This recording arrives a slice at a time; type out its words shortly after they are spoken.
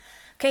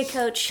Okay,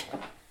 Coach,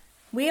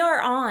 we are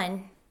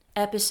on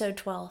episode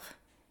 12.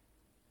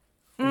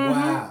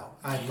 Wow,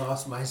 I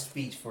lost my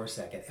speech for a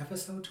second.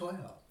 Episode 12.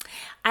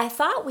 I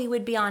thought we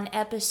would be on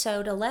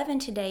episode 11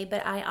 today,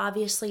 but I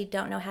obviously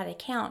don't know how to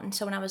count. And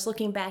so when I was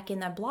looking back in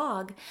the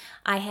blog,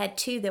 I had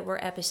two that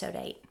were episode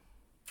 8.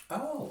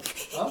 Oh,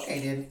 okay,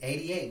 then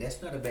 88.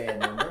 That's not a bad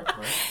number,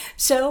 right?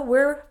 So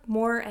we're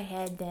more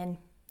ahead than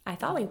I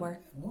thought we were.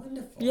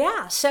 Wonderful.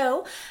 Yeah,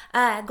 so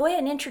go ahead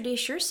and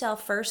introduce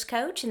yourself first,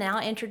 Coach, and then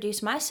I'll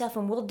introduce myself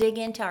and we'll dig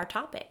into our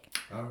topic.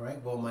 All right,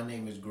 well, my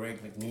name is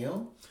Greg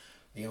McNeil,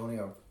 the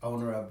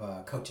owner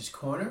of Coach's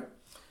Corner,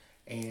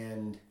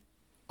 and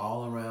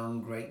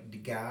all-around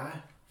great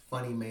guy,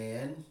 funny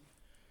man,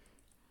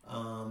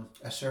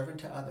 a servant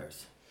to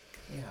others.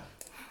 Yeah.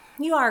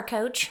 You are,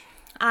 Coach.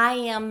 I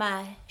am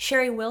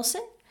Sherry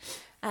Wilson,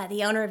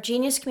 the owner of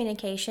Genius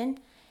Communication,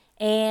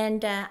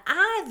 and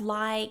I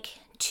like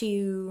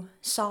to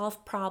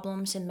solve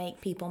problems and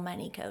make people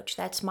money, Coach.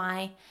 That's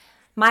my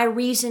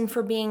reason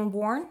for being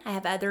born. I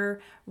have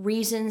other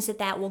reasons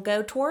that will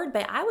go toward,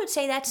 but I would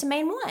say that's the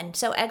main one.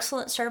 So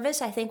excellent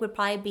service, I think, would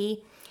probably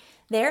be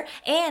there.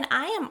 And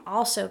I am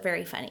also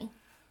very funny.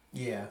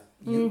 Yeah,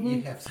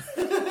 you have.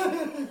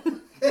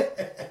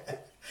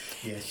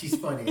 Yeah, she's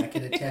funny. I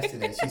can attest to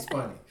that. She's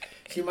funny.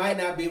 She might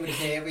not be able to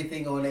say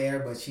everything on air,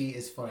 but she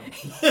is funny.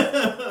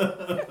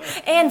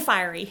 And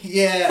fiery.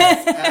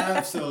 Yes,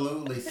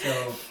 absolutely.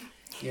 So,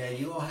 yeah,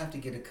 you all have to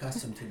get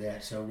accustomed to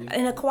that. So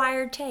An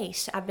acquired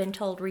taste, I've been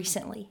told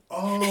recently.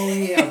 Oh,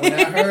 yeah. When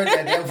I heard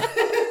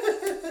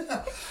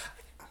that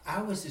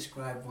I was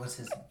described once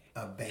as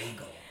a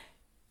bagel.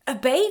 A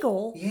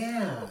bagel?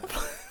 Yeah,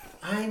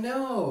 I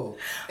know.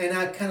 And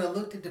I kind of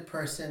looked at the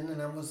person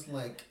and I was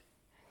like,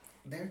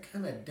 they're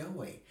kind of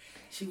doughy.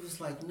 She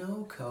was like,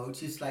 no,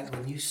 Coach. It's like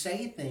when you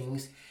say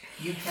things,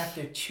 you have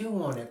to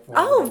chew on it for a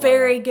while.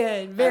 Very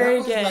good. Very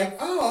and I was good. like,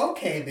 oh,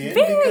 okay then.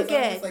 Very because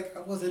good. I was like, I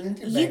wasn't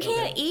into bagel. You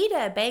can't eat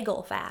a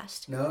bagel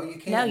fast. No, you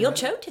can't. No, you'll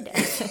choke to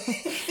death.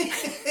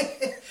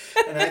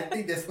 And I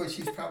think that's what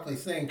she's probably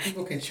saying.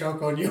 People can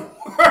choke on your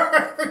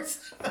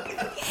words.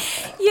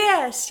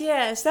 Yes.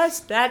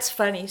 That's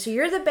funny. So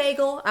you're the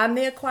bagel. I'm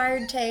the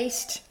acquired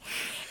taste.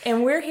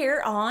 And we're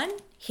here on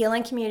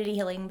Healing Community,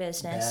 Healing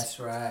Business. That's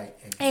right.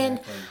 Exactly. And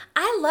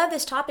I love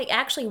this topic.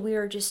 Actually, we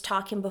were just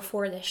talking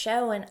before the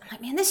show, and I'm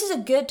like, man, this is a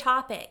good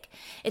topic.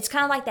 It's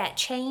kind of like that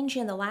change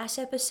in the last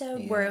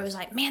episode where it was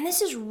like, man,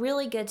 this is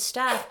really good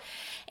stuff.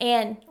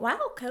 And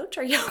wow, Coach,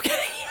 are you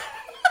okay?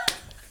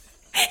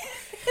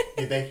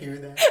 Did they hear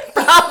that?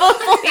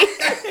 Probably.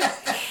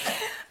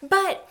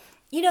 But,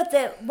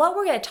 what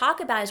we're going to talk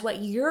about is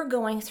what you're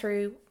going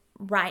through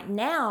right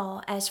now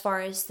as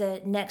far as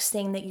the next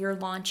thing that you're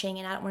launching.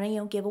 And I don't want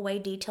to, give away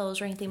details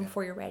or anything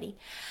before you're ready.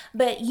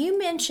 But you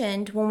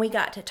mentioned when we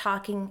got to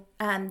talking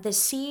the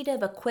seed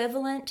of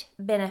equivalent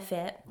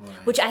benefit,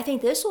 which I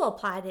think this will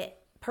apply to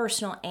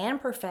personal and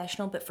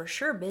professional, but for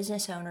sure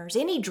business owners.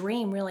 Any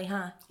dream really,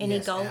 huh? Any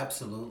goal?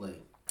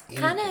 Absolutely.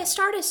 Kind of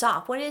start us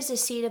off. What is the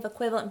seed of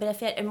equivalent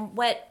benefit and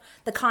what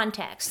the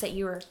context that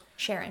you were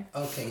sharing?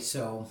 Okay,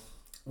 so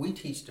we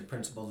teach the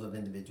principles of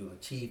individual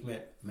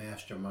achievement,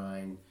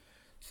 mastermind.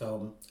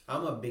 So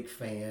I'm a big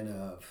fan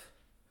of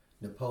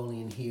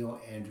Napoleon Hill,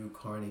 Andrew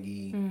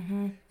Carnegie,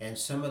 and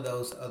some of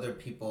those other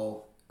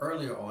people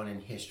earlier on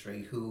in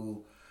history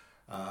who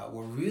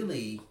were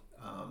really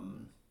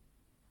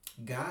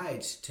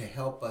guides to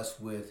help us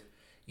with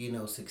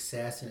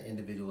success and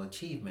individual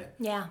achievement.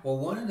 Yeah. Well,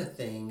 one of the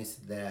things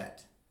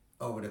that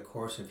over the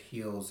course of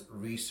Hill's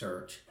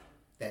research,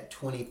 that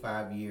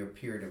 25-year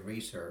period of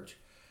research,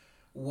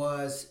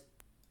 was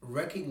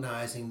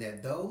recognizing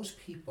that those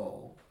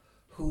people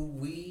who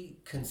we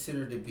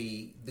consider to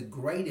be the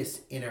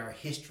greatest in our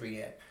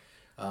history at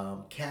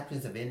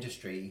captains of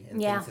industry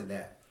and things of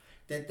that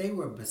they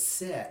were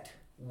beset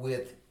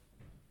with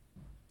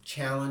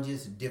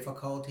challenges,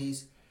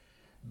 difficulties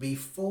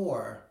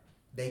before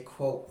they,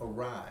 quote,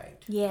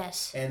 arrived.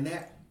 Yes. And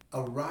that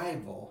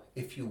arrival,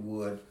 if you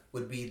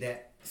would be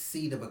that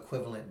seed of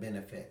equivalent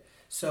benefit.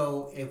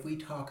 So if we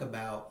talk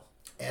about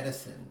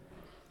Edison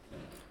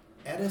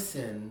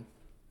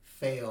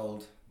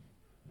failed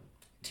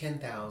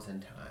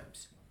 10,000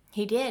 times.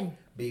 He did.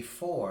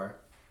 Before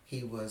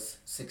he was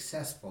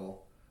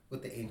successful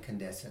with the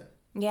incandescent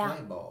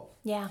light bulb.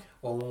 Yeah.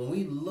 Well, when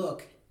we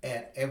look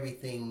at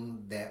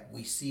everything that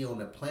we see on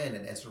the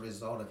planet as a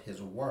result of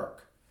his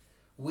work,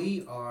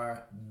 we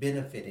are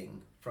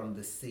benefiting from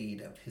the seed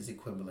of his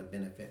equivalent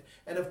benefit.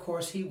 And of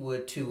course, he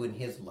would too in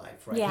his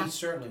life, right? Yeah. He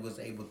certainly was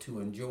able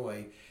to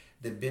enjoy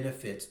the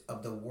benefits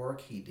of the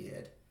work he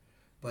did,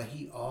 but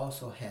he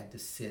also had to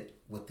sit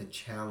with the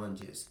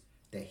challenges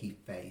that he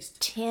faced.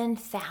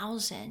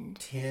 10,000.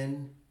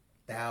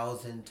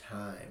 10,000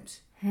 times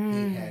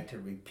he had to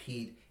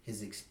repeat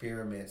his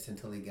experiments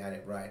until he got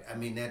it right. I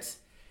mean, that's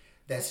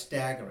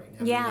staggering.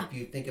 I mean, if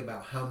you think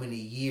about how many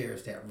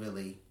years that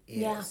really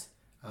is,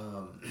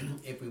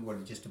 if we were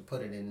to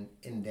put it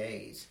in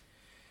days.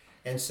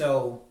 And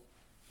so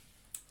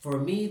for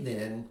me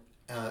then,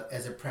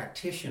 as a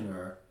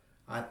practitioner,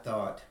 I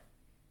thought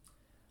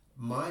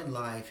my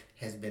life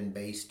has been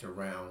based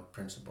around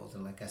principles.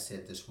 And like I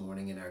said this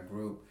morning in our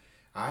group,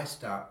 I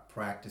stopped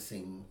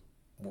practicing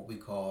what we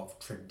call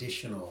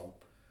traditional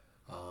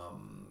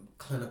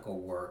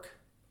clinical work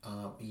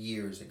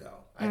years ago.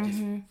 I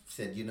just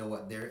said, you know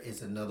what, there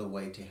is another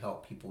way to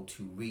help people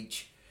to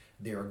reach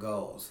their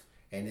goals.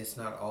 And it's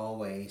not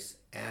always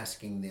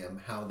asking them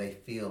how they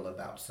feel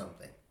about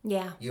something.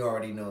 Yeah. You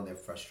already know they're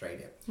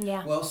frustrated.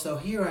 Yeah. Well, so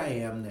here I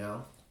am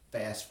now.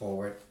 Fast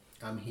forward.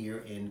 I'm here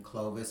in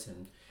Clovis,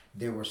 and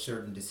there were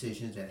certain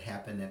decisions that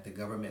happened at the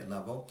government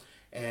level,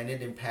 and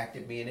it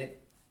impacted me, and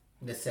it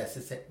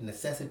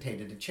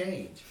necessitated a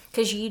change.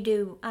 Because you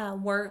do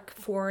work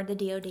for the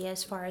DOD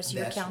as far as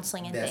your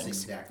counseling and that's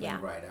things. That's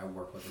exactly right. I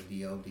work with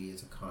the DOD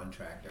as a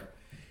contractor,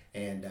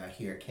 and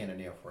here at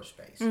Cannon Air Force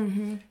Base.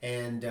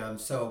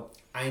 And so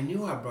I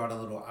knew I brought a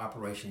little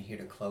operation here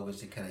to Clovis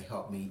to kind of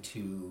help me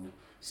to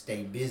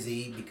stay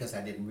busy because I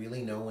didn't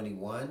really know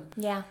anyone.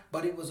 Yeah.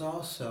 But it was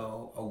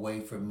also a way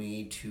for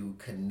me to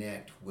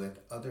connect with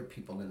other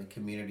people in the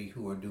community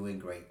who are doing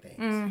great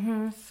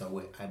things.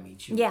 So I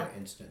meet you, for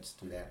instance,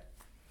 through that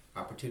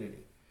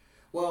opportunity.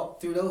 Well,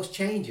 through those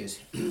changes,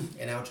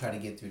 and I'll try to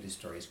get through this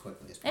story as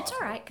quickly as possible. That's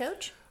all right,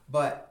 Coach.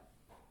 But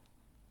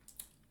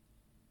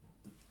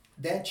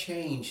that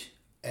change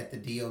at the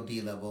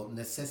DOD level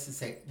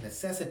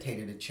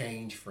necessitated a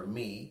change for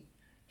me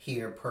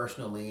here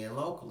personally and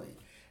locally.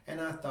 And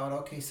I thought,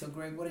 okay, so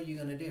Greg, what are you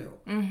going to do?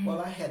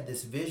 Well, I had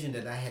this vision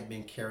that I had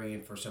been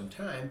carrying for some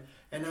time,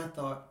 and I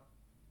thought,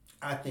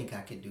 I think I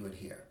could do it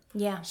here.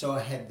 Yeah. So I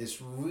had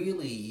this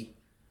really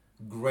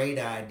great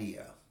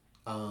idea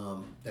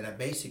that I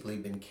basically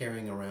been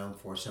carrying around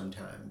for some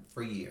time,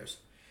 for years.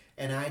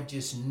 And I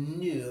just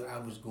knew I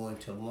was going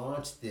to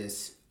launch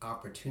this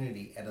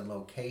opportunity at a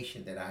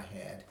location that I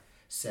had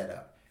set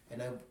up.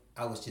 And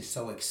I was just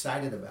so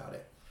excited about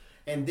it.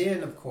 And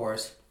then, of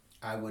course,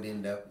 I would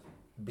end up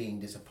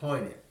being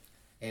disappointed,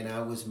 and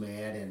I was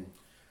mad,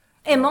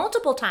 and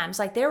multiple times,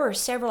 like there were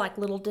several like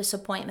little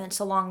disappointments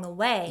along the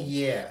way.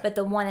 Yeah. But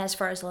the one as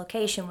far as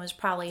location was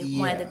probably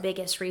one of the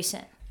biggest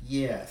recent.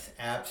 Yes,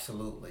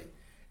 absolutely.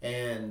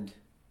 And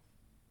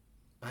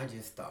I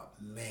just thought,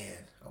 man,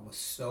 I was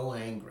so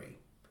angry,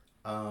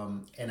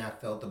 and I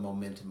felt the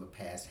momentum of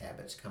past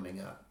habits coming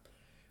up.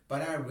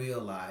 But I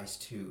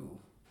realized too,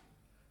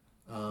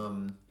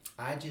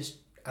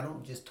 I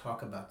don't just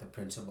talk about the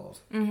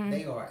principles.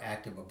 They are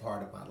active a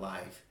part of my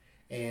life.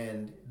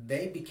 And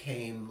they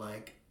became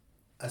like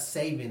a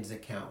savings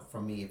account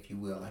for me, if you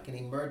will, like an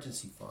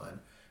emergency fund.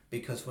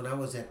 Because when I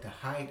was at the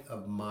height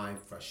of my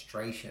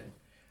frustration,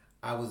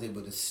 I was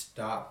able to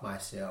stop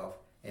myself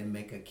and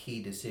make a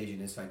key decision.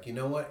 It's like, you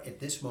know what? At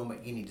this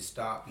moment, you need to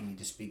stop. You need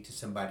to speak to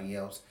somebody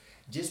else.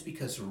 Just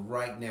because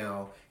right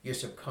now your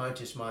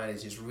subconscious mind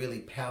is just really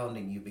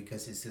pounding you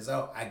because it says,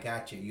 oh, I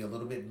got you. You're a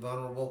little bit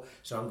vulnerable,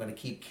 so I'm going to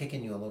keep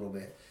kicking you a little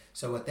bit.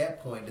 So at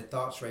that point, the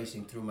thoughts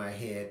racing through my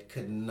head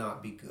could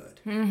not be good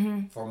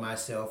for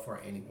myself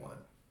or anyone.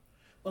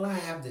 Well, I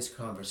have this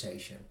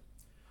conversation.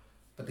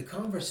 But the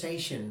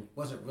conversation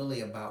wasn't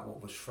really about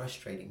what was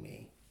frustrating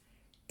me.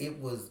 It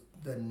was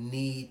the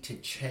need to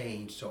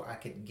change so I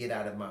could get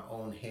out of my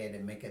own head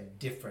and make a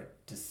different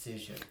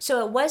decision.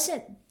 So it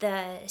wasn't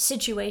the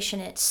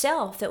situation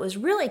itself that was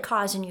really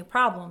causing you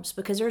problems,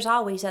 because there's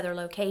always other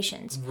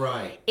locations.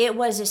 Right. It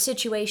was a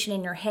situation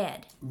in your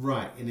head.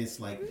 Right. And it's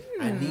like,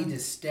 I need to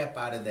step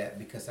out of that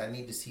because I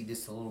need to see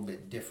this a little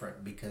bit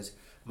different because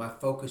my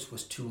focus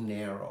was too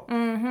narrow.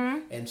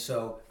 And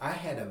so I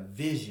had a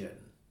vision.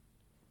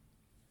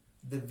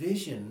 The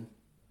vision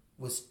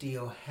was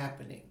still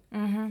happening.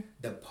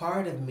 The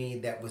part of me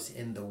that was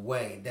in the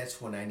way,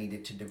 that's when I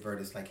needed to divert.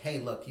 It's like, hey,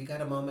 look, you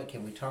got a moment?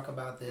 Can we talk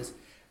about this?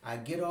 I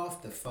get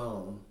off the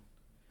phone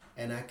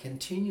and I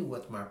continue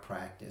with my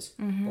practice.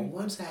 But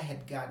once I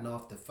had gotten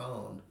off the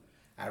phone,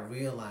 I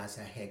realized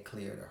I had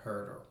cleared a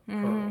hurdle.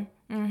 And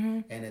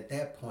at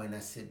that point, I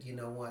said, you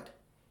know what?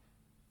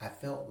 I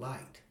felt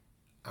light.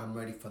 I'm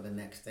ready for the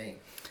next thing.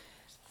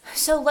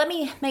 So let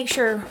me make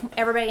sure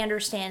everybody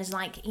understands,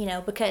 like, you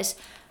know, because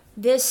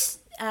this...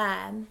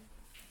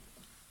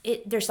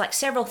 there's like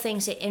several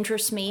things that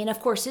interest me, and of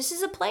course this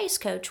is a place,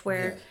 Coach,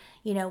 where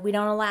you know we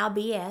don't allow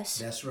BS.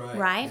 That's right.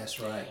 Right. That's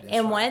right.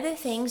 And one of the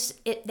things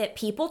that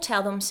people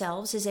tell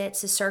themselves is that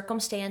it's the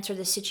circumstance or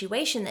the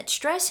situation that's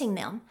stressing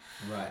them.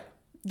 Right.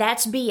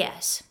 That's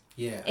BS.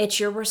 Yeah. It's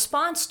your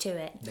response to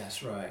it.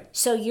 That's right.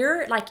 So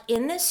you're like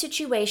in this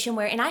situation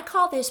where, and I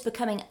call this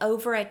becoming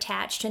over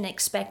attached to an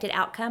expected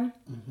outcome.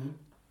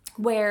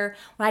 Where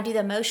when I do the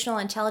emotional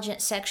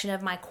intelligence section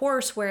of my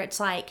course, where it's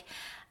like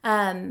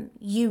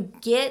you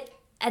get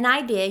an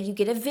idea, you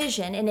get a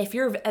vision, and if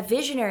you're a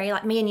visionary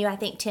like me and you, I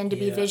think tend to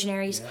be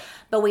visionaries,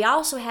 but we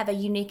also have a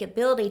unique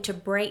ability to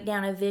break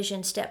down a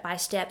vision step by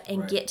step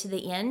and get to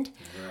the end.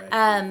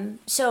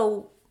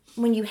 So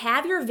when you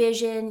have your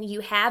vision, you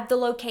have the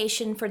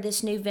location for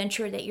this new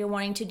venture that you're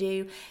wanting to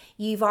do.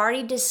 You've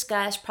already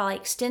discussed probably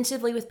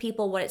extensively with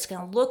people what it's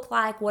going to look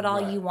like, what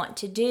all you want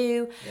to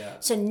do.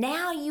 So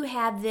now you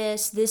have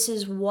this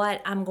is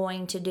what I'm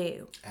going to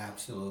do.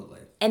 Absolutely.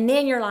 And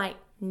then you're like,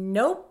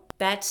 nope,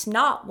 that's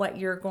not what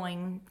you're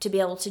going to be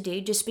able to do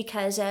just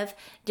because of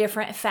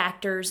different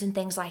factors and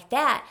things like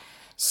that.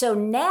 So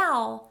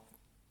now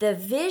the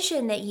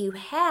vision that you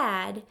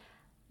had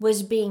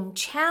was being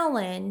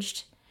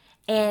challenged,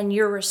 and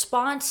your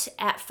response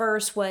at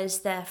first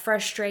was the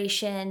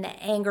frustration,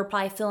 the anger,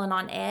 probably feeling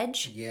on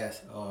edge.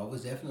 Yes, I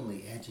was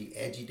definitely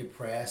edgy,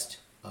 depressed.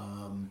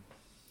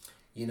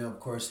 Of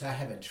course, I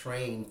haven't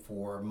trained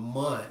for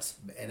months,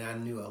 and I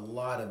knew a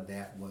lot of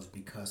that was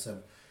because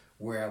of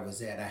where I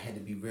was at. I had to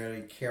be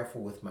very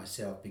careful with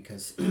myself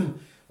because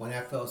when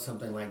I felt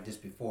something like this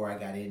before, I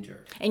got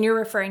injured. And you're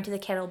referring to the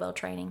kettlebell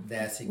training.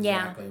 That's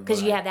exactly right.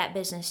 Because you have that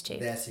business too.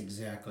 That's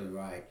exactly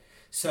right.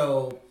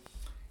 So,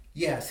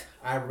 yes,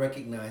 I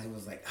recognized it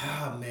was like,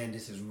 oh man,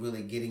 this is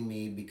really getting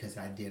me because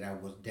I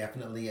was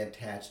definitely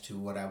attached to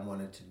what I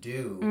wanted to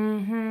do.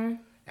 Mm-hmm.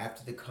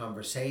 After the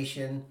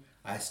conversation,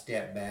 I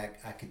stepped back.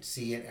 I could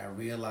see it. I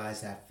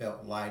realized I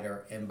felt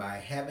lighter. And by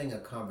having a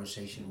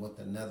conversation with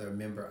another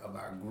member of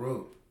our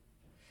group,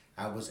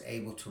 I was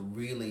able to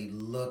really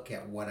look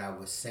at what I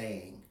was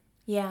saying.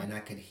 Yeah. And I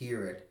could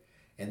hear it.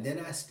 And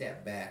then I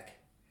stepped back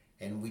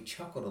and we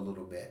chuckled a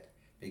little bit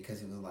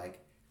because it was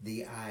like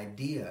the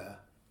idea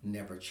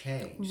never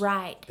changed.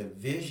 Right. The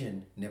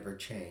vision never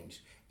changed.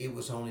 It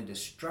was only the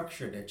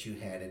structure that you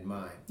had in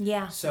mind.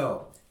 Yeah.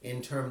 So,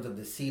 in terms of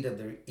the seed of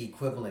the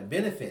equivalent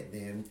benefit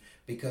then,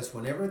 because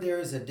whenever there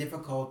is a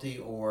difficulty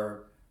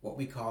or what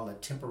we call a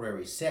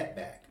temporary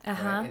setback,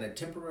 right? And a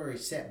temporary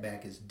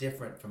setback is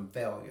different from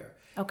failure.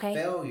 Okay.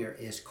 Failure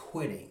is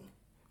quitting,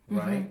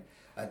 right?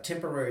 A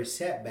temporary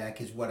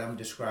setback is what I'm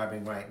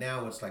describing right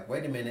now. It's like,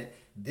 wait a minute,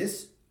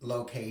 this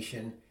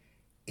location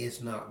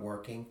is not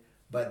working,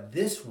 but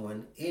this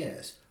one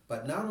is.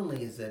 But not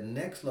only is the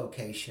next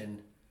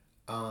location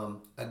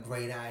a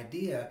great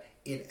idea,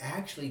 it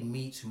actually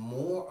meets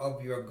more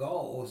of your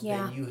goals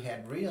than you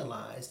had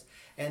realized,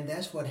 and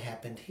that's what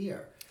happened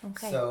here.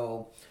 Okay.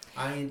 So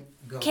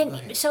go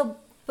ahead. So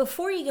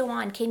before you go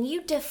on, can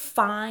you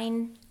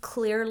define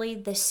clearly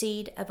the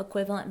seed of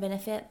equivalent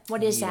benefit?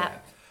 What is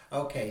that?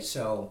 Okay,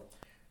 so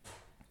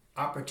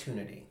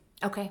opportunity.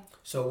 Okay.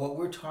 So what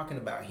we're talking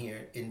about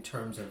here in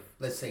terms of,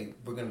 let's say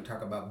we're going to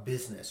talk about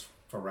business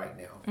for right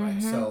now,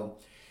 right? So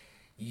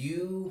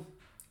you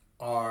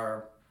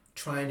are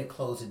trying to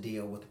close a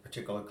deal with a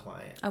particular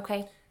client.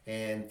 Okay.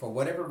 And for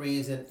whatever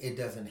reason, it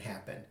doesn't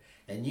happen.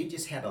 And you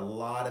just had a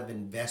lot of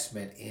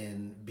investment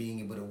in being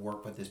able to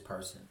work with this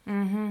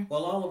person.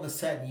 Well, all of a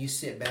sudden you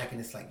sit back and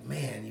it's like,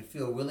 man, you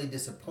feel really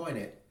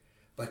disappointed.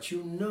 But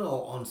you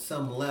know on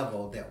some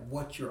level that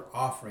what you're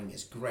offering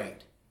is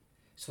great.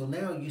 So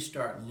now you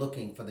start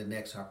looking for the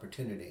next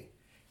opportunity.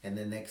 And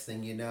the next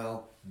thing you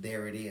know,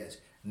 there it is.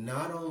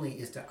 Not only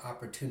is the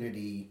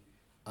opportunity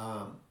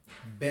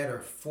better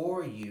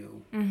for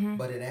you,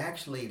 but it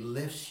actually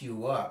lifts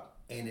you up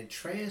and it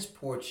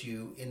transports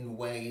you in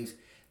ways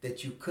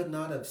that you could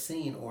not have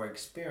seen or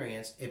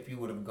experienced if you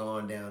would have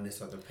gone down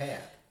this other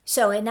path.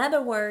 So in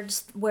other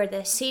words, where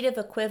the seed of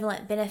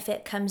equivalent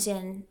benefit comes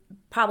in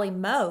probably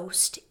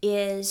most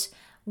is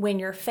when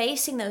you're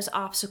facing those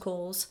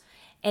obstacles,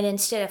 and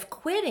instead of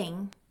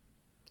quitting,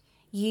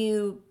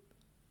 you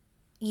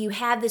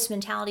have this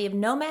mentality of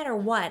no matter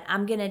what,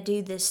 I'm going to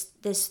do this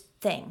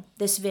thing,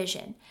 this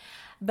vision.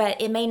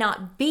 But it may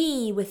not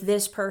be with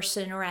this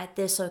person or at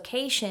this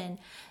location.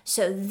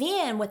 So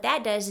then what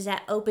that does is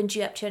that opens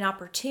you up to an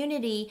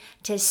opportunity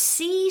to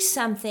see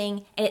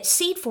something, and it's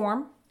seed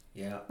form,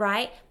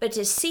 right? But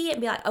to see it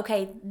and be like,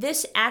 okay,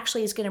 this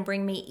actually is going to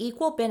bring me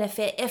equal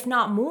benefit, if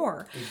not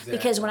more. Exactly.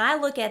 Because when I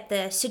look at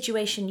the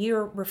situation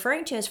you're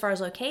referring to as far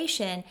as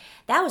location,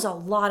 that was a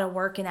lot of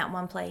work in that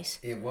one place.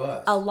 It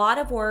was. A lot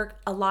of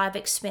work, a lot of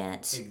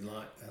expense. A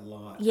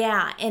lot.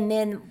 Yeah, and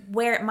then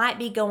where it might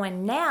be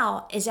going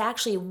now is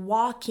actually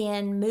walk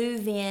in,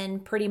 move in,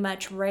 pretty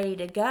much ready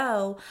to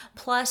go,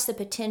 plus the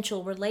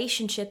potential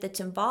relationship that's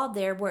involved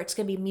there where it's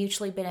going to be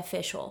mutually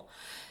beneficial.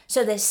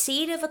 So the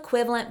seed of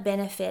equivalent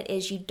benefit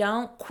is you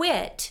don't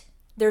quit.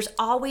 There's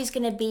always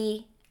going to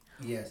be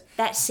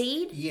that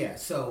seed. Yeah,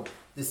 so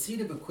the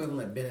seed of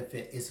equivalent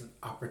benefit is an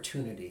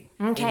opportunity.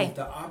 Okay. It is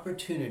the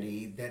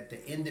opportunity that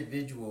the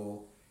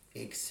individual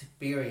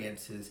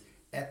experiences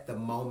at the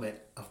moment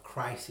of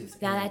crisis.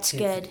 Now and that's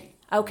intensity,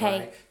 good. Okay.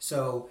 Right?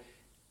 So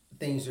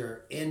things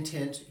are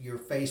intense. You're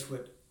faced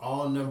with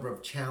all number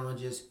of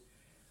challenges.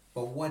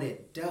 But what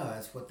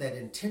that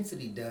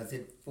intensity does,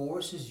 it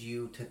forces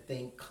you to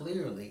think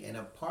clearly. And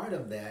a part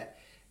of that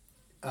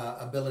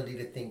ability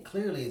to think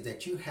clearly is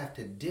that you have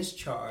to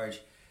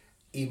discharge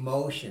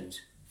emotions,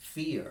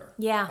 fear,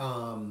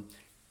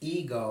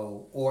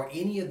 ego, or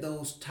any of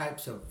those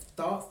types of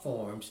thought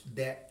forms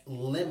that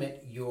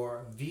limit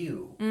your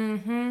view.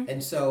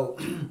 And so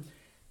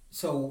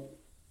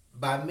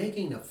by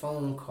making a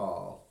phone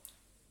call,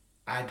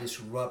 I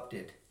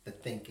disrupted the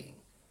thinking.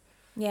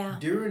 Yeah.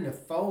 During the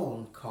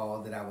phone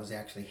call that I was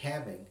actually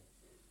having,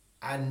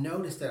 I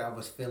noticed that I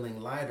was feeling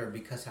lighter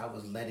because I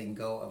was letting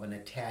go of an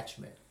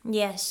attachment.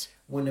 Yes.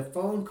 When the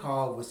phone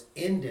call was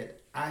ended,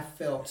 I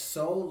felt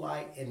so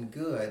light and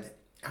good.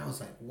 I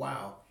was like,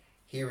 wow,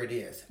 here it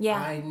is. Yeah.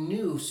 I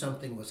knew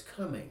something was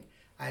coming.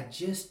 I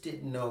just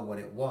didn't know what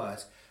it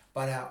was.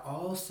 But I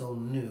also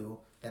knew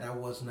that I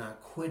was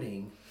not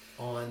quitting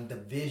on the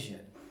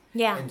vision.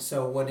 Yeah. And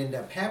so what ended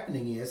up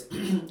happening is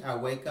I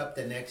wake up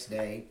the next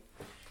day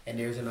and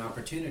there's an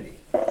opportunity.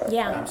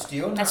 Yeah. I'm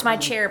still not That's my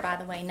really- chair, by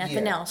the way.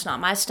 Nothing Yeah. else. Not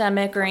my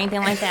stomach or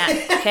anything like that.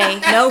 Okay.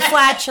 No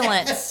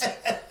flatulence.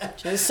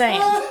 Just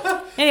saying.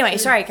 Anyway,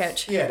 sorry,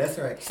 Coach. Yeah, that's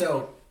right.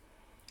 So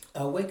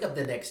I wake up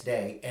the next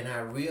day and I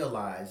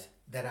realize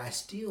that I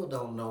still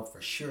don't know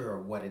for sure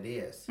what it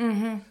is.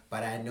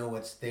 But I know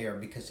it's there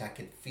because I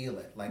could feel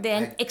it. Like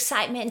Then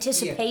excitement,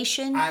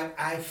 anticipation,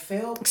 I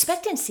felt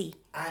expectancy.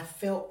 I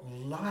felt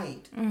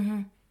light.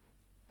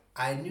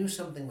 I knew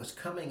something was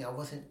coming. I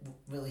wasn't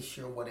really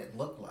sure what it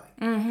looked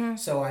like.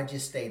 So I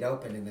just stayed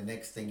open, and the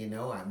next thing you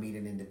know, I meet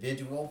an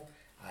individual.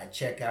 I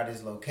check out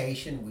his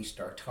location. We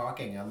start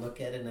talking. I look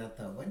at it, and I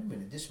thought, wait a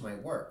minute, this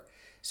might work.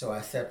 So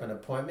I set up an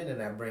appointment,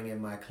 and I bring in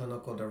my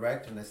clinical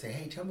director, and I say,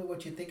 hey, tell me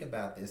what you think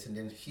about this. And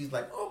then she's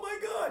like, oh, my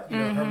God. You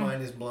know, her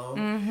mind is blown.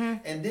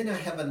 And then I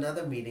have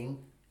another meeting,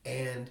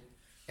 and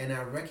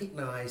I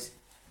recognize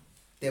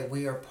that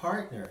we are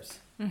partners,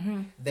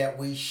 that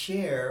we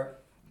share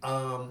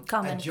a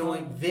Common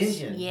joint goals.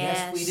 vision.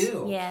 Yes, we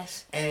do.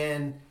 Yes.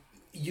 And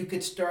you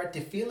could start to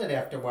feel it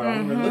after a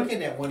while. We were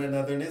looking at one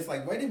another, and it's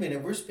like, wait a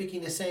minute, we're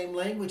speaking the same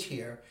language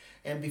here.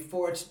 And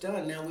before it's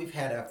done, now we've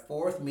had a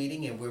fourth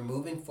meeting, and we're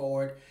moving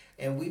forward,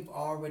 and we've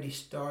already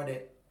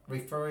started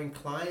referring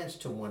clients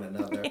to one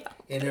another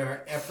in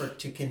our effort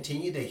to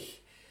continue to,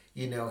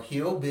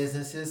 heal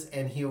businesses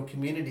and heal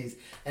communities.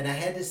 And I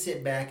had to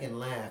sit back and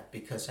laugh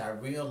because I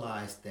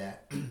realized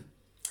that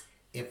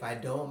if I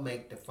don't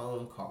make the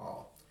phone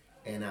call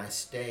and I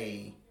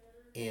stay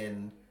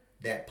in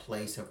that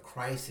place of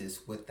crisis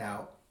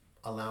without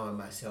allowing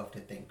myself to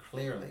think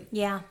clearly,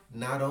 Yeah.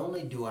 not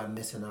only do I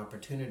miss an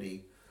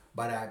opportunity,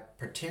 but I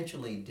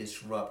potentially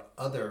disrupt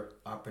other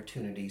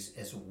opportunities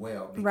as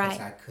well because Right.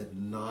 I could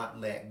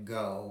not let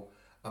go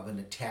of an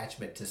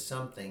attachment to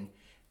something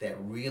that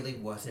really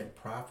wasn't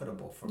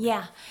profitable for me.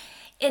 Yeah.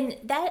 And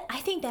that, I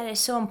think that is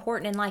so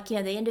important. And like,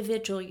 the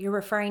individual you're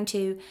referring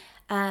to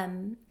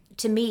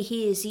me,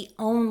 he is the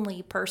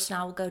only person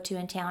I will go to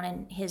in town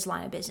in his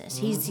line of business.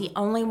 He's the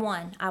only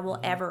one I will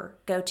ever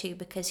go to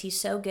because he's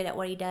so good at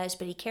what he does,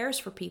 but he cares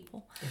for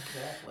people.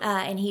 Exactly.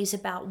 And he's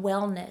about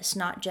wellness,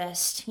 not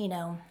just,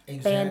 Exactly.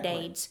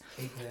 Band-Aids.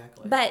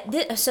 Exactly.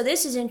 But so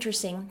this is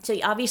interesting. So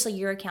obviously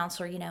you're a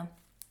counselor,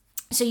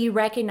 so you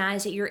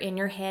recognize that you're in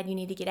your head, you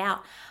need to get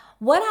out.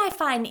 What I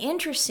find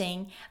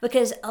interesting,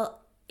 because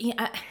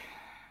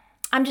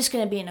I'm just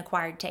going to be an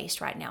acquired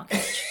taste right now,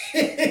 Coach.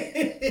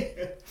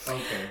 Okay,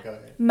 go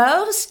ahead.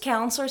 Most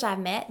counselors I've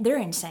met, they're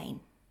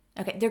insane.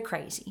 Okay, they're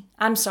crazy.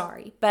 I'm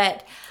sorry,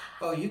 but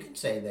Oh, you can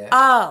say that.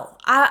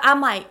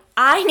 I'm like,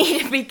 I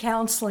need to be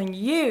counseling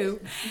you,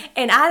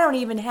 and I don't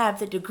even have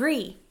the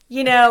degree.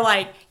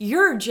 Like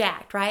you're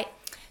jacked, right?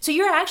 So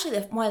you're actually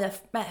one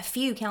of the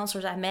few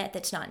counselors I've met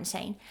that's not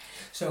insane.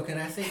 So can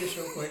I say this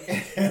real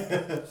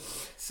quick?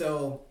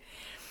 So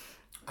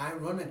I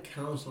run a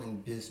counseling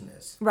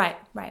business. Right.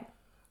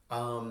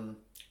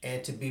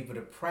 And to be able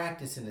to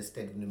practice in the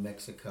state of New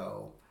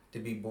Mexico, to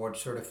be board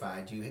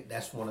certified,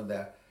 that's one of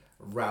the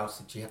routes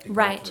that you have to go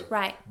through.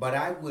 Right. But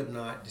I would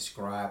not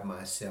describe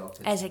myself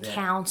As a that.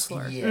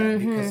 counselor. Yeah,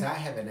 because I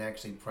haven't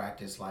actually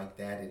practiced like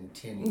that in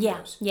 10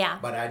 years. Yeah.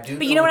 But I do.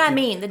 But you know what I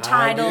mean? The I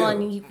title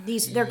do. and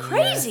they're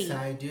crazy. Yes,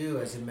 I do.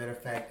 As a matter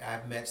of fact,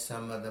 I've met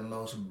some of the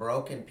most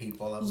broken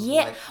people.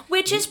 Yeah,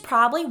 which is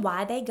probably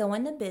why they go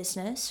in the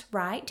business,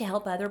 right? To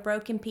help other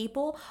broken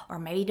people or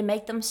maybe to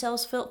make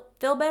themselves feel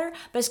better.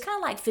 But it's kind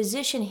of like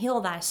physician, heal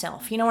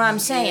thyself. You know what I'm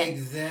saying?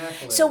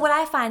 Exactly. So what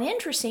I find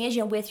interesting is,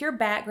 with your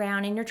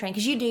background and your training,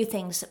 because you do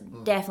things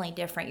definitely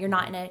different. You're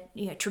not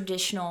in a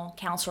traditional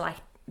counselor like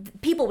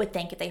people would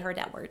think if they heard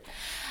that word.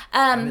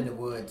 I'm in the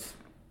woods.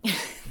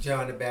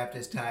 John the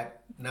Baptist type,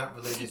 not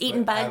religious,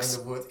 Eating but bugs.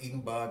 out in the woods,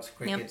 eating bugs,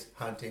 crickets,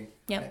 hunting,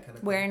 that kind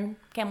of Wearing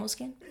camel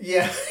skin. thing.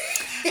 Yeah.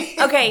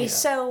 Okay,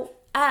 so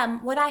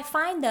what I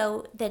find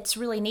though that's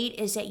really neat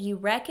is that you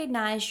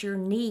recognize your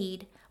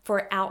need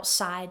for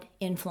outside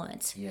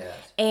influence. Yes.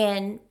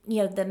 And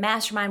the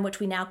mastermind, which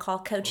we now call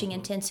Coaching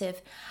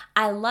Intensive,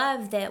 I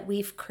love that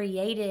we've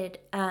created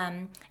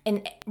and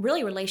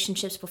really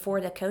relationships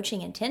before the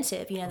Coaching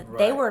Intensive. They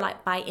Right. were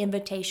like by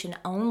invitation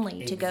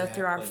only to go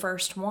through our Exactly.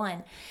 first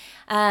one.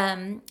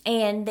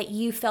 And that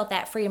you felt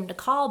that freedom to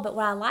call. But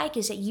what I like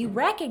is that you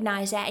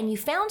recognize that and you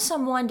found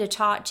someone to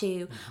talk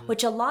to,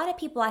 which a lot of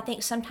people I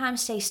think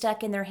sometimes stay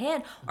stuck in their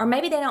head, or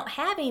maybe they don't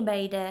have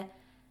anybody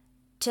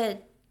to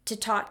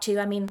talk to.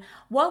 I mean,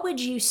 what would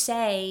you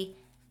say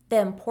the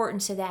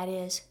importance of that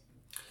is?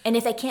 And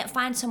if they can't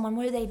find someone,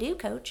 what do they do,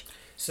 Coach?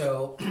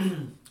 So,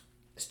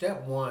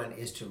 step one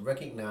is to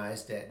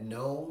recognize that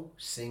no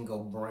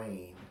single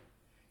brain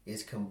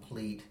is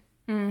complete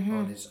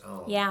on its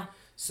own. Yeah.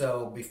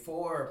 So,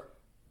 before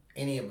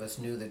any of us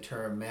knew the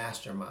term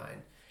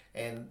mastermind,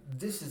 and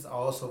this is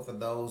also for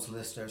those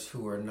listeners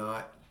who are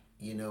not,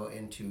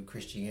 into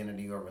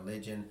Christianity or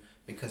religion,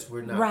 because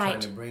we're not Right. trying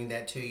to bring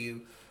that to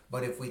you.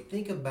 But if we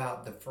think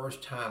about the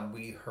first time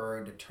we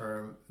heard the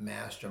term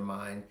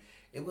mastermind,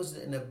 it was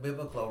in a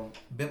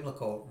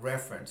biblical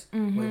reference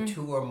when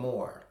two or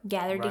more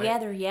Gathered right?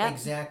 together, yep.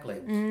 Exactly.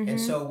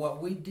 And so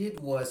what we did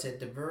was at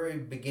the very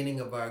beginning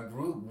of our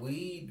group,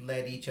 we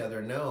let each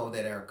other know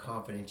that our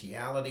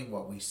confidentiality,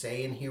 what we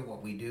say in here,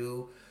 what we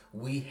do,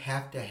 we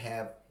have to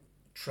have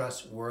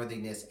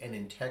trustworthiness and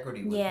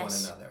integrity with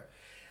Yes. one another.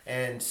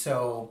 And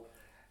so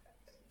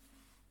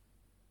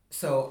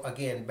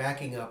again,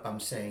 backing up, I'm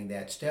saying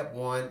that step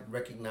one,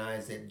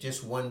 recognize that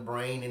just one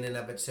brain in and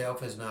of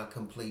itself is not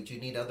complete. You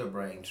need other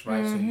brains,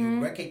 right? So you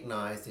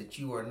recognize that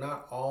you are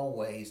not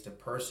always the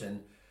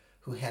person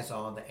who has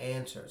all the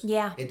answers.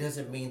 Yeah. It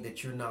doesn't mean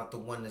that you're not the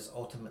one that's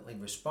ultimately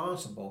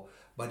responsible,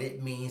 but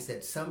it means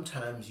that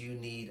sometimes you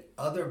need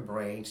other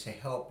brains to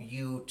help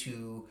you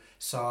to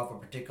solve a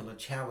particular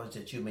challenge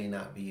that you may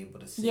not be able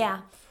to see.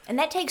 Yeah. And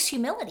that takes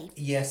humility.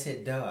 Yes,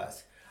 it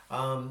does.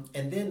 And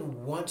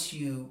then once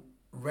you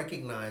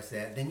recognize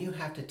that, then you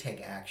have to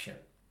take action.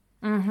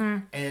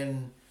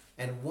 And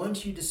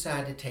once you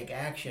decide to take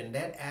action,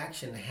 that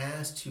action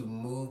has to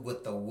move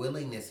with the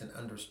willingness and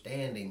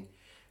understanding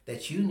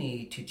that you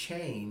need to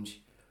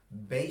change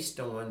based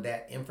on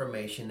that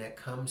information that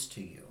comes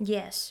to you.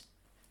 Yes.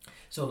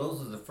 So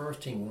those are the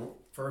first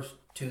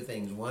two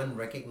things. One,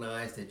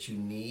 recognize that you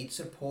need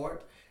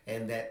support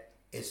and that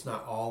it's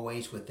not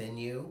always within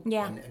you.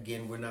 Yeah. And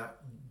again, we're not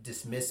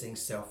dismissing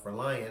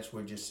self-reliance.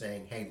 We're just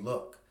saying, hey,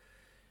 look,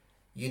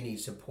 you need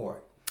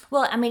support.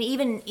 Well, I mean,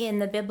 even in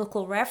the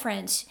biblical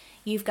reference,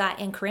 you've got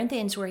in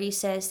Corinthians where he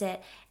says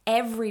that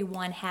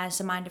everyone has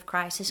the mind of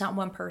Christ. It's not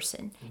one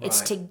person. It's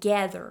Right.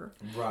 together.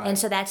 Right. And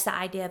so that's the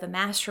idea of a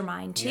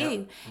mastermind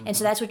too. Yeah. And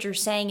so that's what you're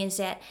saying is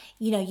that,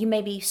 you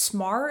may be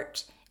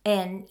smart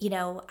and,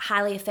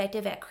 highly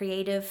effective at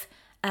creative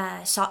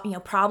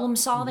problem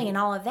solving and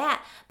all of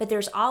that, but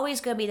there's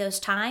always going to be those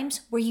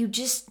times where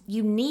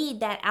you need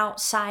that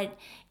outside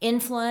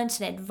influence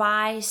and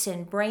advice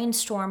and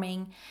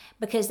brainstorming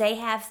because they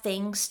have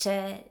things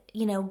to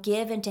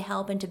give and to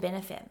help and to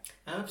benefit.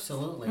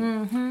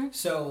 Absolutely.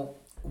 So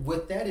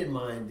with that in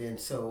mind, then,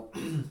 so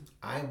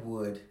I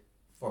would,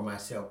 for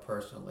myself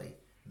personally,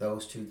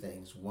 those two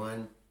things.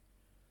 One,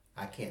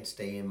 I can't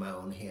stay in my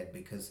own head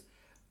because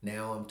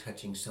now I'm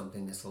touching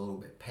something that's a little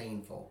bit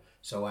painful.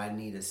 So I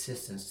need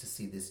assistance to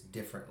see this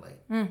differently,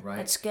 right?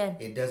 That's good.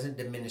 It doesn't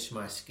diminish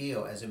my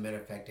skill. As a matter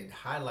of fact, it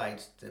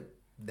highlights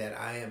that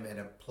I am at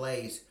a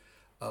place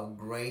of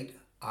great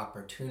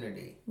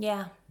opportunity.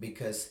 Yeah.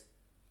 Because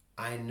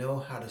I know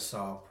how to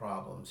solve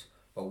problems.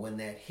 But when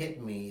that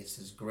hit me, it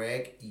says,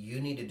 Greg,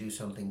 you need to do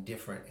something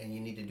different and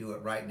you need to do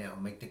it right now.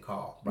 Make the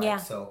call, right? Yeah.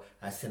 So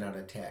I sent out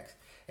a text.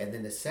 And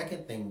then the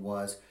second thing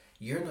was,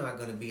 you're not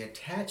going to be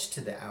attached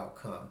to the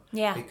outcome.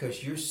 Yeah.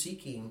 Because you're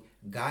seeking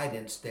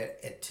guidance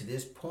that to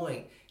this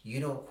point, you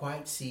don't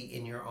quite see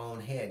in your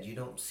own head. You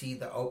don't see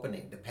the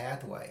opening, the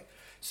pathway.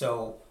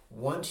 So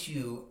once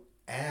you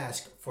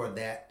ask for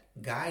that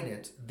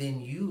guidance,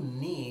 then you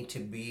need to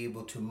be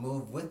able to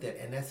move with it.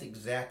 And that's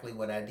exactly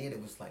what I did.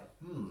 It was like,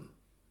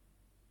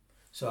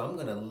 So I'm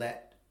going to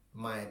let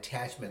my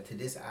attachment to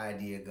this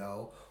idea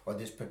go or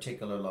this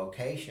particular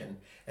location.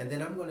 And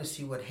then I'm going to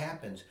see what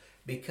happens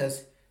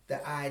because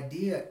the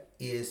idea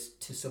is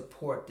to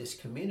support this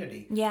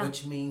community, Yeah.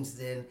 which means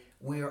then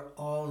we're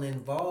all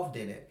involved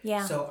in it.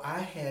 Yeah. So I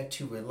had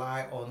to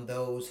rely on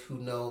those who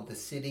know the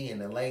city and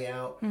the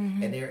layout,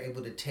 and they're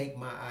able to take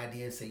my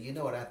idea and say, you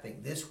know what, I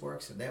think this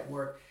works and that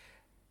works.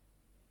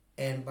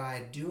 And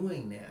by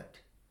doing that,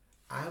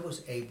 I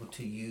was able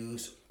to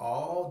use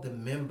all the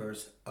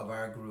members of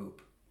our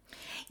group.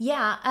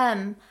 Yeah.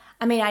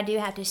 I do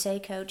have to say,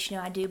 Coach,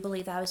 I do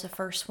believe I was the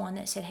first one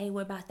that said, hey,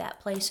 what about that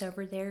place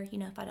over there?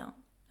 If I don't,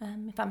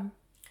 if I'm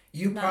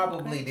You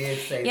probably did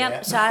say Yep.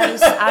 that. So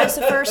I was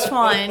the first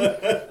one,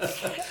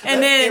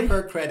 and then give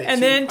her credit. and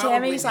She then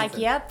probably Tammy's like,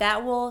 did. "Yep,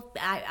 that will.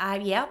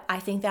 I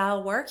think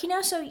that'll work."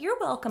 So you're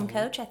welcome,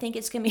 Coach. I think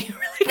it's gonna be a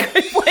really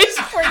good place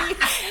for you.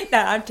 No,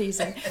 I'm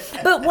teasing.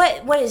 But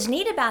what is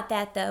neat about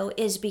that though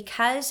is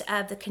because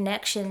of the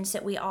connections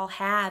that we all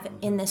have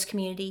in this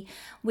community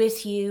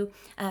with you,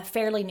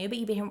 fairly new, but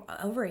you've been here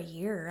over a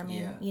year. I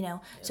mean,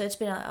 so it's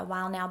been a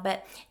while now,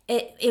 but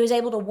it was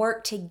able to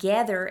work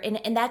together,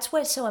 and that's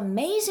what's so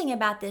amazing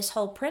about this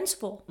whole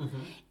principle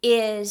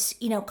is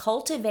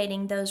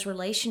cultivating those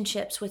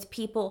relationships with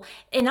people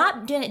and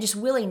not doing it just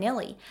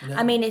willy-nilly. No.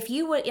 If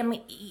you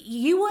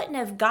wouldn't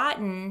have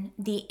gotten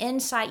the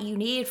insight you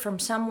needed from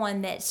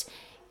someone that's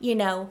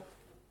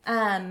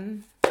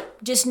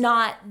just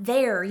not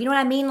there. You know what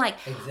I mean? Like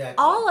Exactly.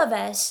 all of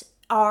us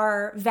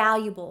are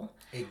valuable,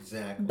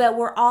 Exactly. but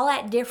we're all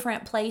at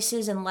different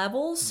places and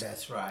levels.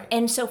 That's right.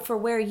 And so for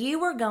where you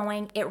were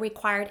going, it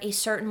required a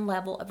certain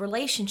level of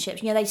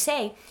relationships. They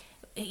say,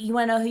 you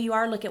want to know who you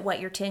are, look at what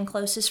your 10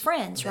 closest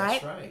friends,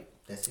 right? That's right.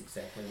 That's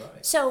exactly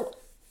right. So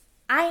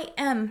I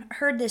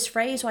heard this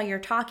phrase while you're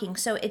talking.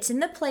 So it's in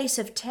the place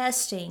of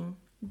testing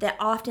that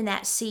often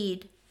that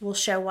seed will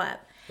show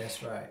up.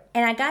 That's right.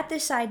 And I got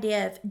this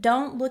idea of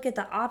don't look at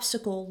the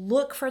obstacle,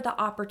 look for the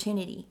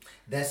opportunity.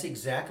 That's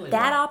exactly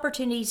That right.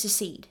 opportunity is a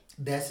seed.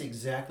 That's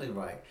exactly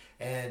right.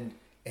 And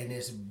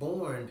it's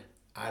born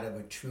out of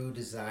a true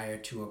desire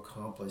to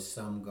accomplish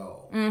some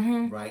goal.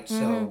 Right?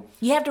 So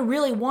You have to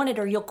really want it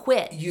or you'll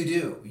quit. you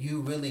do. You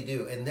really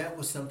do. And that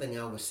was something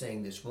I was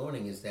saying this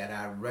morning, is that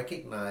I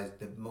recognized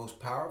the most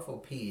powerful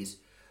piece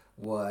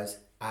was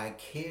I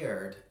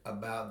cared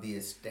about the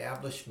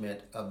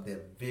establishment of the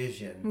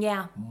vision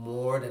Yeah.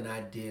 more than I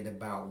did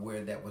about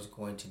where that was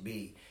going to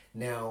be.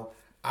 Now,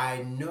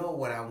 I know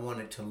what I want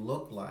it to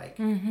look like,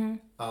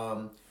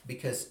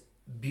 because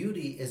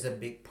beauty is a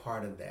big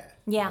part of that.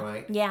 Yeah,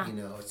 Right? yeah.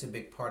 It's a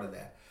big part of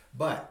that.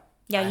 But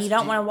Yeah, I you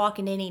don't still- want to walk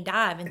in any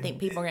dive and think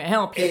people are going to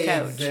help you,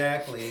 coach.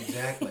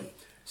 Exactly.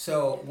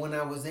 So when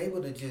I was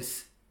able to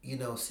just,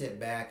 sit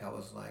back, I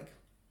was like,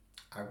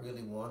 I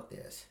really want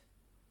this.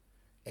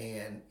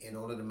 And in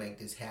order to make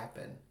this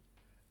happen,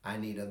 I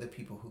need other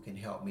people who can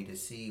help me to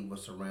see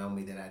what's around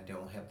me that I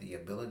don't have the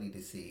ability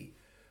to see.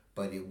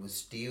 But it was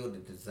still the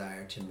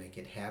desire to make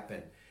it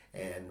happen.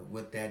 And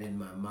with that in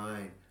my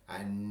mind,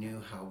 I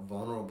knew how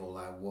vulnerable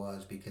I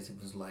was, because it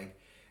was like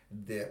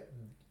the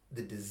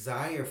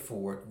desire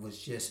for it was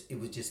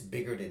just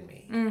bigger than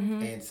me.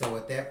 And so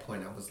at that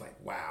point I was like,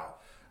 wow,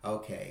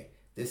 okay,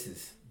 this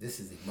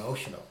is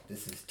emotional,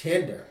 this is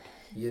tender.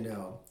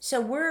 So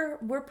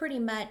we're pretty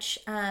much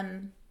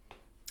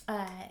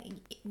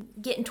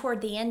getting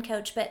toward the end,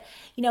 coach. But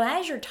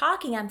as you're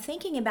talking, I'm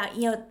thinking about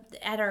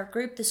at our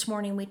group this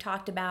morning we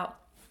talked about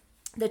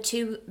the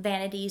two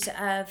vanities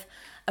of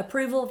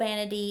approval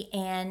vanity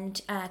and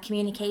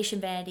communication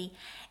vanity,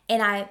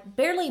 and I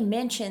barely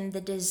mentioned the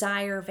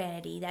desire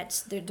vanity.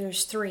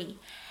 There's three,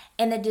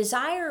 and the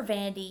desire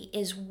vanity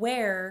is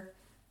where,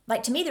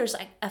 like, to me, there's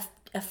like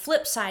a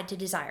flip side to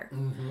desire.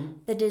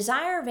 The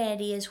desire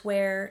vanity is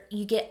where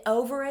you get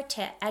over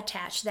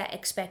attached to that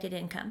expected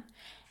outcome,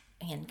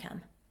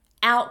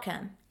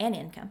 and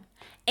income.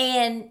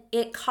 And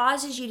it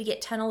causes you to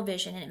get tunnel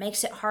vision, and it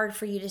makes it hard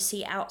for you to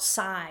see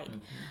outside.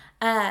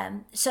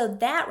 So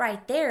that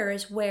right there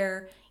is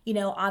where,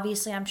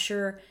 obviously I'm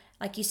sure,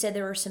 like you said,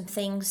 there were some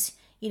things,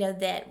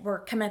 that were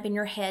coming up in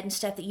your head and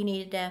stuff that you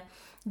needed to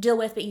deal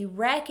with, but you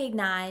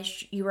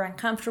recognized you were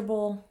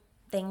uncomfortable,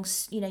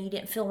 things, you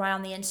didn't feel right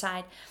on the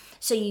inside.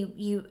 So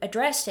you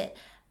addressed it.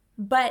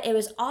 But it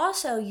was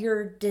also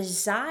your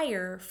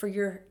desire for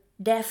your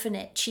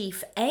definite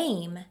chief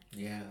aim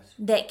Yes,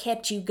 that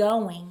kept you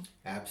going.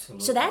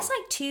 absolutely. So that's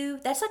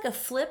like a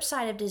flip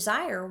side of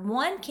desire.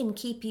 One can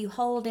keep you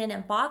holed in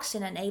and boxed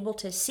in and able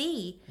to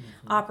see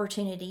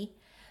opportunity,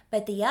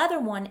 but the other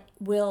one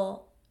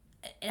will,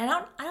 and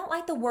I don't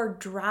like the word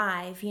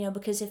drive,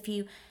 because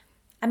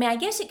I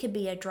guess it could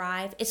be a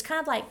drive. It's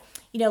kind of like,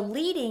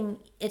 leading,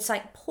 it's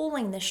like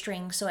pulling the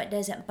string so it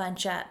doesn't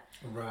bunch up.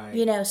 Right.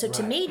 So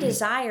to right. me,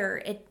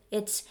 desire,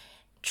 it's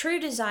true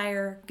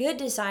desire, good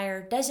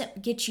desire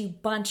doesn't get you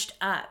bunched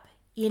up.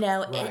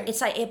 Right.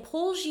 It's like it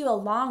pulls you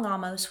along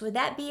almost. Would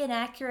that be an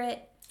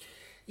accurate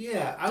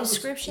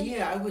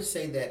description? I would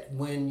say that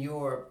when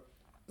you're,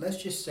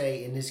 let's just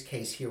say in this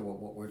case here,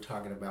 what we're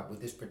talking about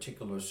with this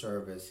particular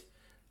service,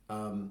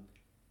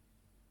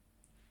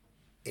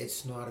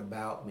 it's not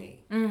about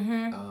me.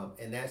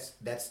 And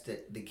that's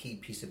the key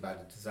piece about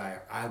the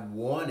desire. I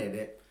wanted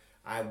it.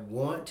 I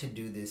want to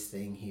do this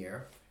thing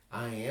here.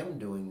 I am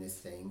doing this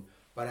thing.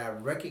 But I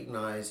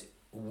recognize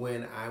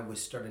when I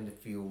was starting to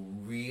feel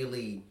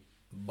really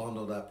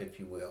bundled up, if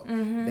you will,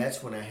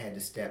 that's when I had to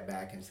step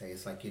back and say,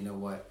 it's like, you know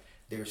what?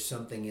 There's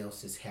something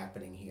else that's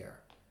happening here.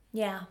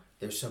 Yeah.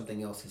 There's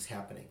something else that's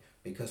happening.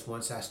 Because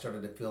once I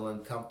started to feel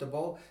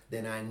uncomfortable,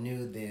 then I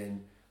knew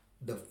then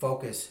the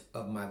focus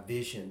of my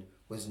vision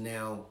was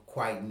now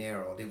quite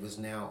narrowed. It was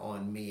now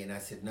on me. And I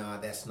said, nah,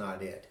 that's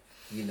not it.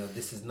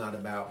 This is not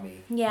about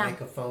me. Yeah.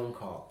 Make a phone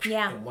call.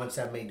 Yeah. And once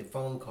I made the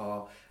phone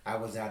call, I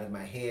was out of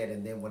my head.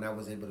 And then when I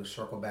was able to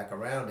circle back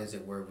around, as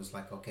it were, it was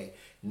like, okay,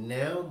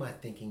 now my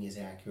thinking is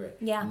accurate.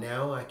 Yeah.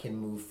 Now I can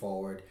move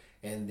forward.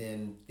 And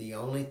then the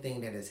only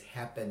thing that has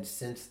happened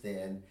since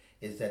then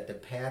is that the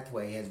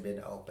pathway has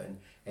been open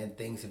and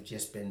things have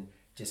just been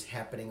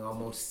happening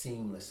almost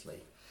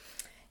seamlessly.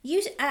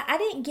 I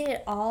didn't get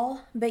it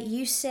all, but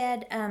you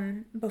said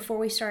before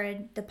we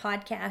started the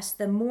podcast,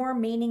 the more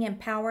meaning and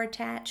power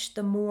attached,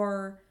 the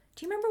more.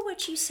 Do you remember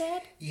what you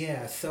said?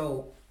 Yeah.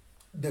 So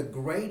the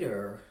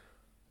greater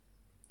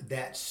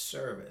that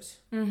service,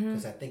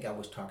 because I think I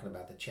was talking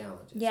about the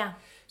challenges. Yeah.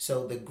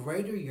 So the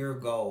greater your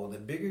goal, the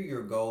bigger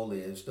your goal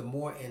is, the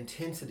more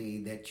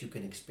intensity that you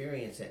can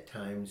experience at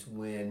times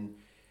when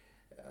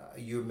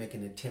you're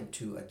making an attempt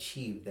to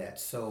achieve that.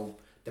 So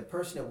the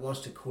person that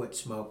wants to quit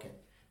smoking,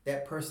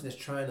 that person is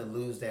trying to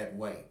lose that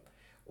weight,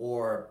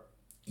 or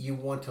you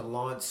want to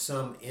launch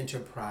some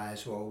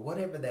enterprise or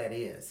whatever that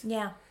is.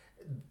 Yeah.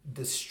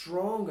 The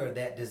stronger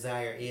that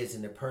desire is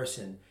in the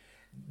person,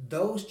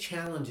 those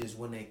challenges,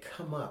 when they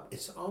come up,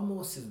 it's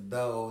almost as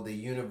though the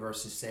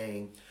universe is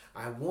saying,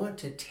 I want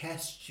to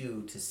test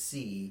you to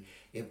see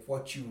if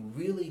what you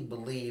really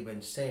believe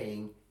in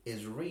saying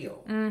is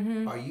real?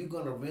 Are you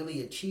going to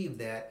really achieve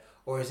that?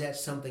 Or is that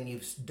something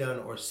you've done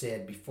or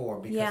said before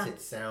because it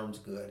sounds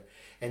good?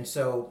 And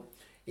so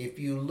if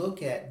you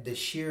look at the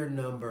sheer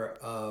number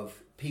of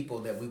people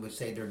that we would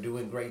say they're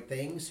doing great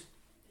things,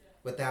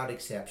 without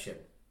exception,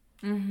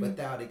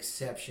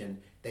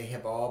 they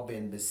have all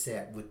been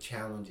beset with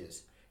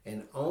challenges.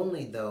 And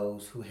only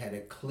those who had a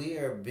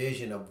clear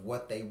vision of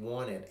what they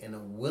wanted and a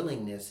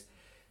willingness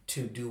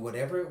to do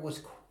whatever it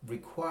was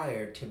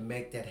required to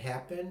make that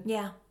happen,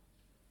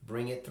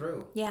 bring it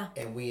through.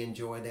 And we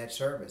enjoy that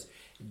service.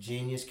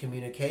 Genius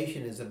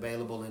Communication is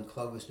available in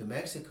Clovis, New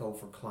Mexico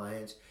for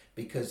clients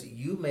because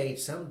you made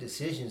some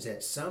decisions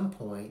at some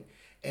point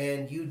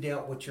and you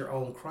dealt with your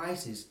own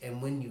crisis.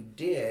 And when you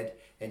did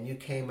and you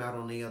came out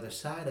on the other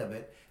side of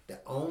it, the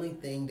only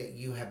thing that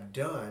you have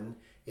done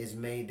is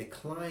made the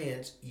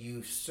clients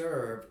you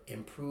serve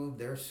improve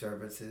their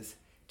services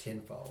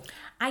tenfold.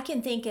 I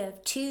can think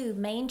of two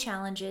main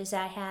challenges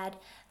I had.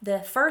 The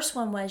first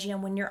one was,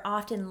 when you're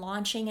often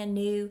launching a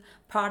new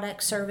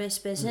product, service,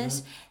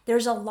 business,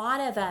 there's a lot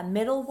of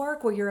middle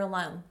work where you're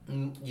alone.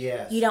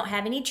 Yes. You don't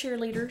have any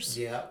cheerleaders.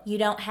 You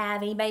don't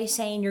have anybody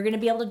saying you're going to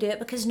be able to do it,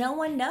 because no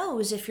one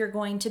knows if you're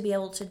going to be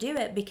able to do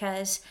it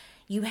because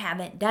you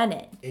haven't done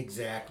it.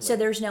 Exactly. So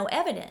there's no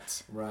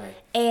evidence. Right.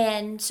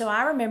 And so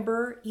I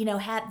remember,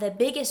 the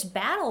biggest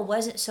battle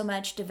wasn't so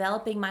much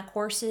developing my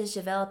courses,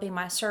 developing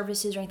my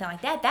services or anything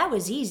like that. That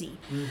was easy.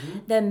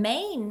 The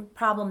main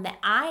problem that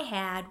I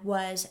had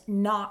was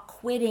not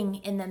quitting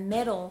in the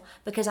middle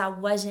because I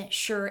wasn't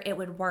sure it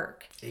would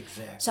work.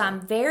 Exactly. So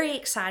I'm very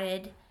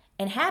excited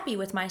and happy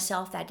with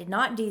myself that I did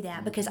not do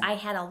that because I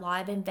had a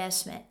lot of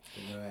investment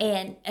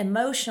and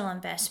emotional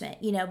investment,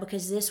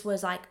 because this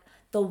was like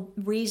the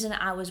reason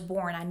I was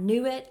born. I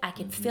knew it. I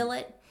could feel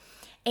it.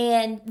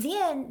 And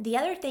then the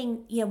other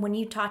thing, when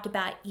you talked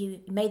about, you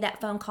made that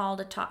phone call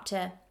to talk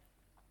to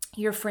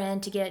your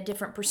friend to get a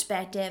different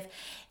perspective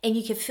and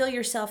you could feel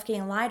yourself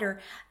getting lighter.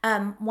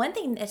 One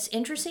thing that's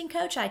interesting,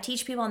 Coach, I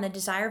teach people on the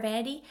Desire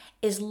Vanity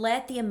is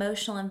let the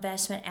emotional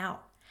investment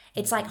out.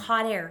 It's like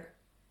hot air.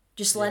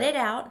 Just let it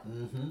out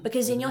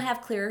because then you'll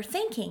have clearer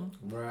thinking.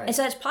 Right. And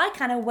so that's probably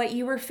kind of what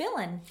you were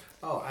feeling.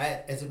 Oh,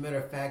 as a matter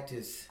of fact,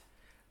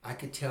 I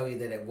could tell you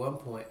that at one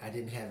point I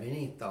didn't have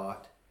any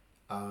thought,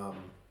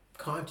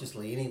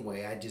 consciously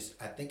anyway.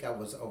 I think I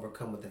was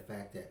overcome with the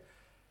fact that,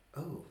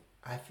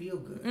 I feel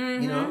good.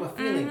 I'm a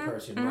feeling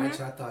person, right?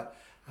 So I thought,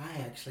 I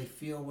actually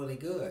feel really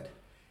good.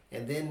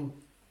 And then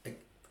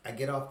I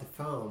get off the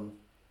phone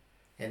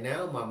and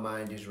now my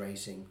mind is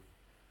racing,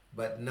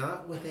 but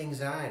not with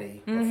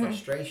anxiety or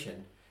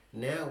frustration.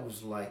 Now it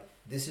was like,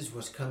 this is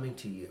what's coming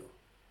to you.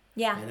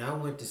 Yeah. And I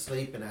went to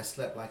sleep and I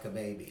slept like a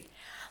baby.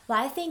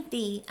 Well, I think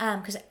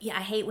because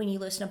I hate when you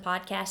listen to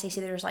podcasts, they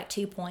say there's like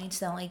 2 points,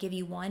 they only give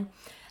you one.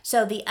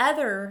 So the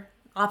other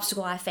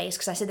obstacle I faced,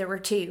 because I said there were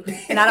two,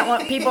 and I don't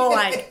want people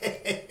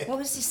like, what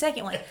was the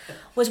second one?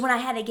 Was when I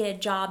had to get a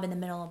job in the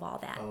middle of all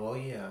that. Oh,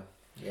 yeah.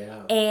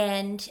 Yeah.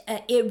 And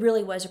it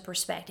really was a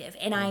perspective.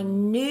 And I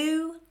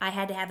knew I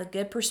had to have a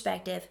good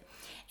perspective.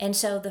 And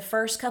so the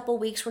first couple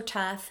weeks were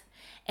tough.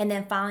 And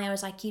then finally I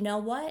was like, you know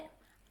what?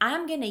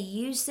 I'm going to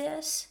use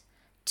this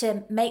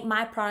to make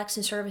my products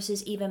and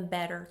services even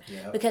better.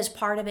 Yep. Because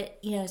part of it,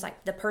 is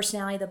like the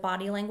personality, the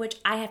body language.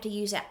 I have to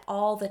use that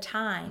all the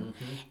time.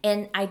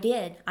 And I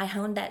did. I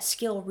honed that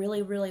skill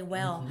really, really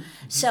well.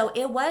 So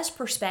it was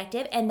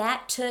perspective, and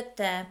that took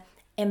the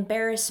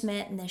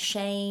embarrassment and the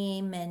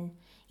shame and,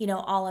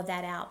 all of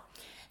that out.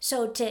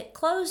 So to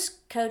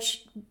close,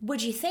 Coach,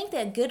 would you think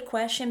that a good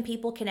question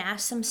people can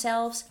ask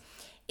themselves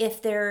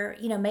if they're,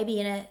 maybe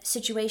in a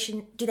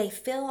situation, do they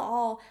feel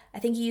all, I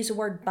think you use the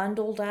word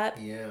bundled up.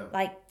 Yeah.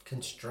 Like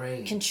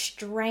constrained.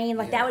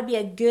 Like that would be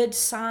a good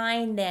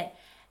sign that,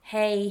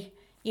 hey,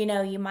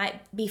 you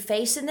might be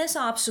facing this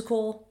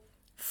obstacle.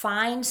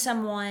 Find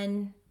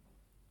someone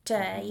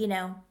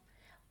to,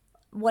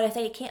 what if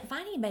they can't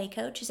find anybody,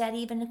 Coach? Is that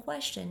even a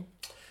question?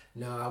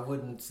 No, I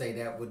wouldn't say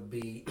that would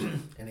be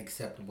an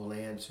acceptable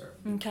answer.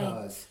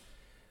 Because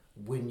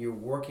when you're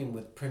working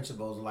with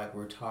principles like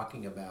we're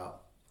talking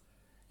about,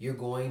 you're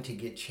going to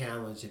get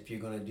challenged if you're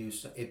going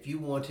to if you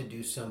want to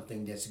do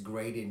something that's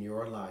great in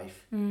your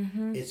life.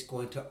 It's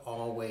going to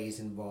always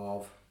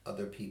involve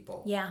other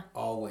people. Yeah.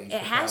 Always. It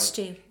has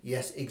to.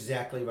 Yes,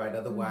 exactly right.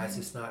 Otherwise,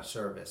 it's not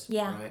service.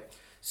 Yeah. Right.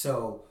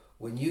 So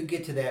when you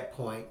get to that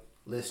point,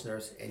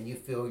 listeners, and you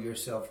feel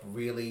yourself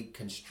really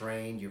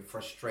constrained, you're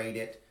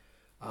frustrated,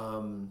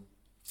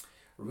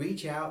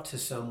 reach out to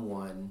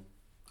someone.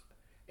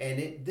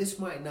 And this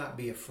might not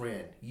be a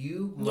friend.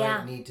 You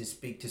might need to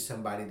speak to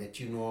somebody that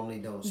you normally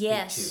don't speak to.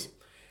 Yes,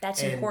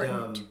 that's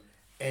important.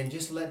 And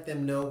just let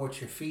them know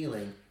what you're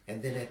feeling.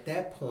 And then at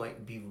that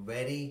point, be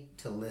ready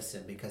to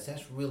listen, because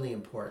that's really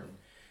important.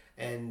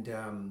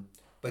 And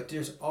but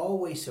there's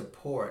always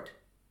support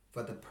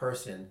for the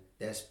person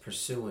that's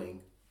pursuing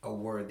a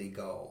worthy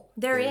goal.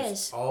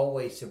 There's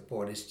always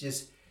support. It's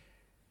just,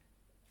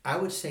 I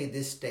would say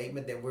this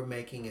statement that we're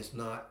making is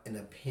not an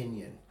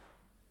opinion.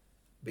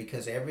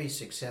 Because every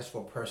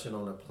successful person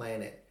on the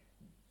planet,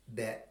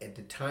 that at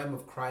the time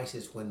of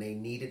crisis, when they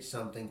needed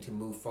something to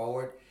move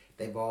forward,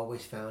 they've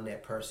always found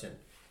that person.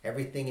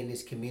 Everything in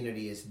this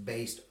community is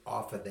based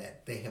off of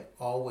that. They have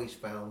always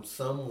found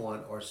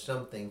someone or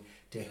something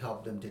to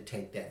help them to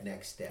take that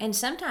next step. And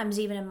sometimes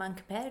even among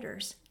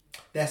competitors.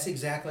 That's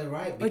exactly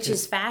right. Which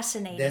is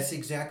fascinating. That's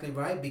exactly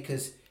right,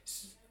 because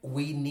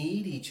we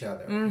need each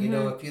other. You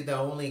know, if you're the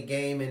only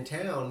game in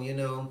town, you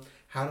know,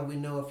 how do we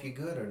know if you're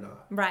good or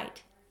not? Right.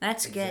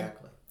 That's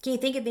Exactly. good. Can you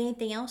think of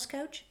anything else,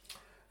 Coach?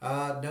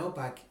 Nope,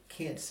 I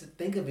can't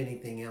think of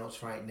anything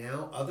else right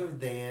now other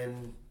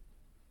than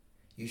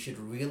you should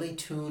really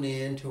tune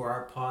in to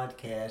our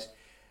podcast.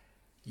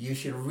 You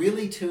should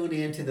really tune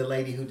in to the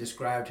lady who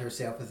described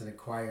herself as an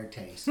acquired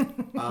taste.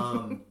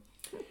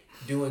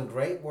 Doing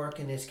great work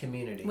in this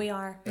community. We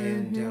are.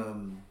 And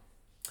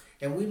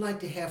we like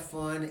to have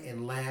fun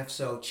and laugh.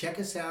 So check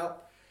us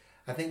out.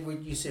 I think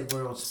you said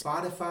we're on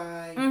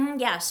Spotify.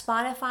 Yeah,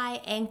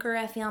 Spotify, Anchor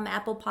FM,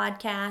 Apple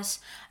Podcasts.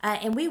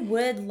 And we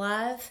would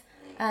love...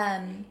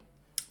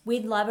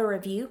 we'd love a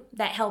review.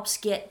 That helps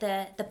get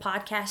the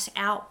podcast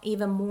out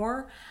even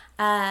more.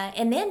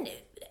 And then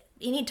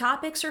any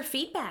topics or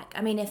feedback.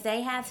 I mean, if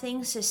they have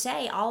things to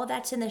say, all of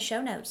that's in the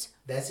show notes.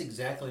 That's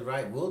exactly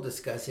right. We'll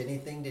discuss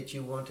anything that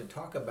you want to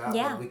talk about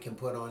that we can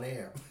put on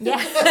air. Yeah.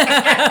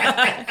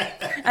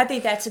 I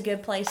think that's a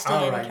good place to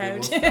end, All right,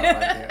 Coach. we'll stop right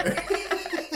there.